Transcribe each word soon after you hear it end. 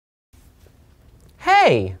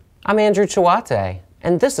Hey, I'm Andrew Chiwate,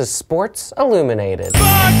 and this is Sports Illuminated.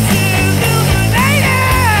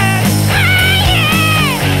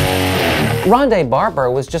 Ronde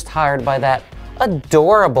Barber was just hired by that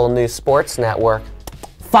adorable new sports network,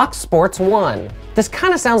 Fox Sports 1. This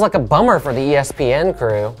kind of sounds like a bummer for the ESPN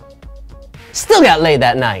crew. Still got laid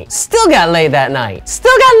that night. Still got laid that night.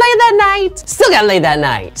 Still got laid that night. Still got laid that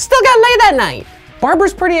night. Still got laid that night.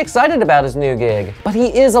 Barber's pretty excited about his new gig, but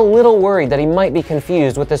he is a little worried that he might be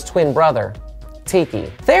confused with his twin brother,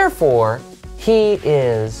 Tiki. Therefore, he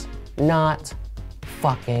is not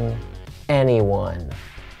fucking anyone.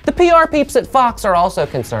 The PR peeps at Fox are also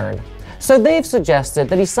concerned, so they've suggested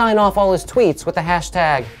that he sign off all his tweets with the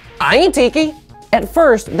hashtag, I ain't Tiki. At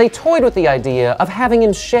first, they toyed with the idea of having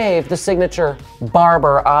him shave the signature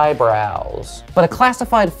Barber eyebrows, but a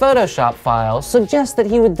classified Photoshop file suggests that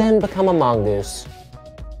he would then become a mongoose.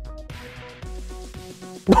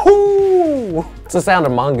 Ooh, it's the sound a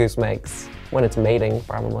mongoose makes when it's mating,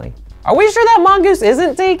 probably. Are we sure that mongoose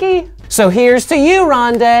isn't Tiki? So here's to you,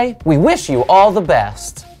 Ronde. We wish you all the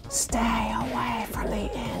best. Stay away from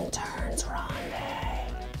the interns, Ronde.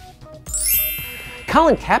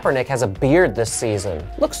 Colin Kaepernick has a beard this season.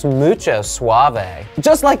 Looks mucho suave.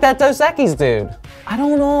 Just like that Dos Equis dude. I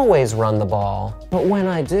don't always run the ball, but when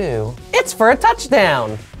I do, it's for a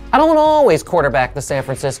touchdown. I don't always quarterback the San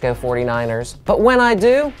Francisco 49ers, but when I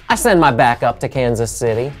do, I send my backup to Kansas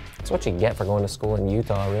City. That's what you get for going to school in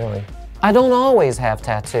Utah, really. I don't always have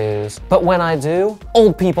tattoos, but when I do,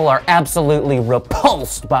 old people are absolutely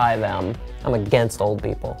repulsed by them. I'm against old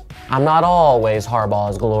people. I'm not always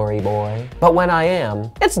Harbaugh's glory boy, but when I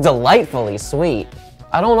am, it's delightfully sweet.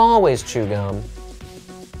 I don't always chew gum.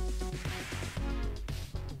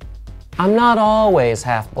 I'm not always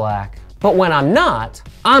half black, but when I'm not,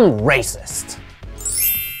 I'm racist.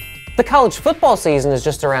 The college football season is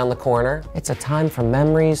just around the corner. It's a time for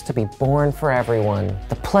memories to be born for everyone.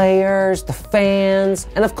 The players, the fans,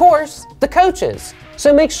 and of course, the coaches.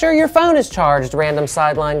 So make sure your phone is charged, random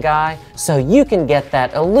sideline guy, so you can get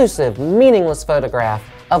that elusive, meaningless photograph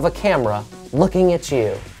of a camera looking at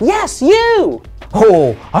you. Yes, you!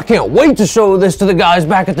 Oh, I can't wait to show this to the guys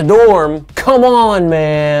back at the dorm. Come on,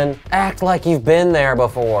 man. Act like you've been there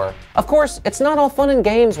before. Of course, it's not all fun and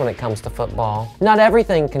games when it comes to football. Not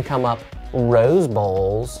everything can come up Rose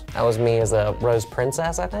Bowls. That was me as a Rose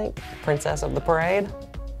Princess, I think. Princess of the parade.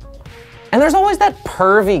 And there's always that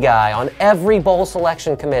pervy guy on every bowl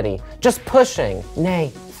selection committee, just pushing,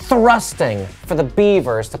 nay, thrusting for the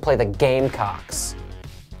Beavers to play the Gamecocks.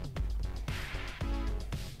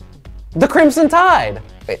 The Crimson Tide.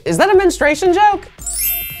 Is that a menstruation joke?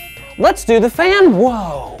 Let's do the fan.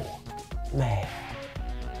 Whoa, man.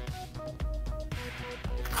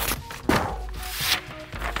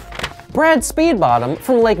 Brad Speedbottom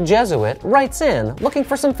from Lake Jesuit writes in looking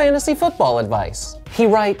for some fantasy football advice. He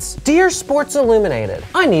writes, Dear Sports Illuminated,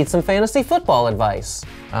 I need some fantasy football advice.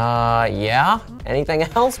 Yeah? Anything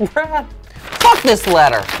else, Brad? Fuck this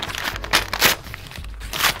letter.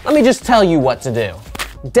 Let me just tell you what to do.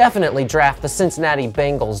 Definitely draft the Cincinnati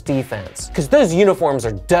Bengals defense, because those uniforms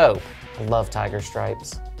are dope. I love tiger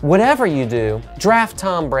stripes. Whatever you do, draft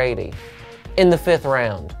Tom Brady in the 5th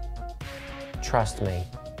round. Trust me.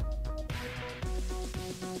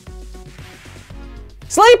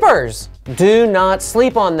 Sleepers! Do not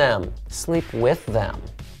sleep on them. Sleep with them.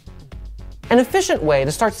 An efficient way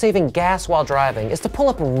to start saving gas while driving is to pull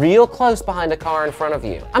up real close behind a car in front of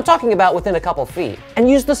you. I'm talking about within a couple feet. And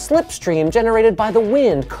use the slipstream generated by the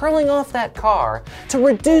wind curling off that car to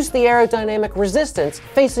reduce the aerodynamic resistance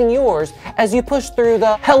facing yours as you push through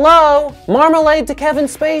the, hello, marmalade to Kevin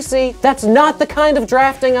Spacey. That's not the kind of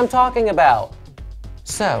drafting I'm talking about.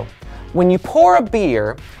 So, when you pour a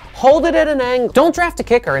beer, hold it at an angle. Don't draft a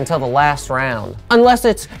kicker until the last round. Unless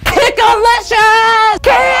it's Kickalicious!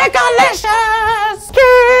 Kickalicious!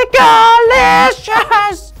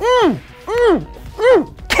 Kickalicious!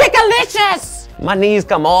 Kickalicious! My knees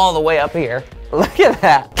come all the way up here. Look at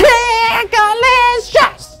that.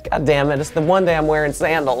 Kickalicious! God damn it, it's the one day I'm wearing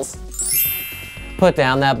sandals. Put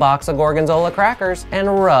down that box of Gorgonzola crackers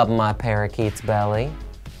and rub my parakeet's belly.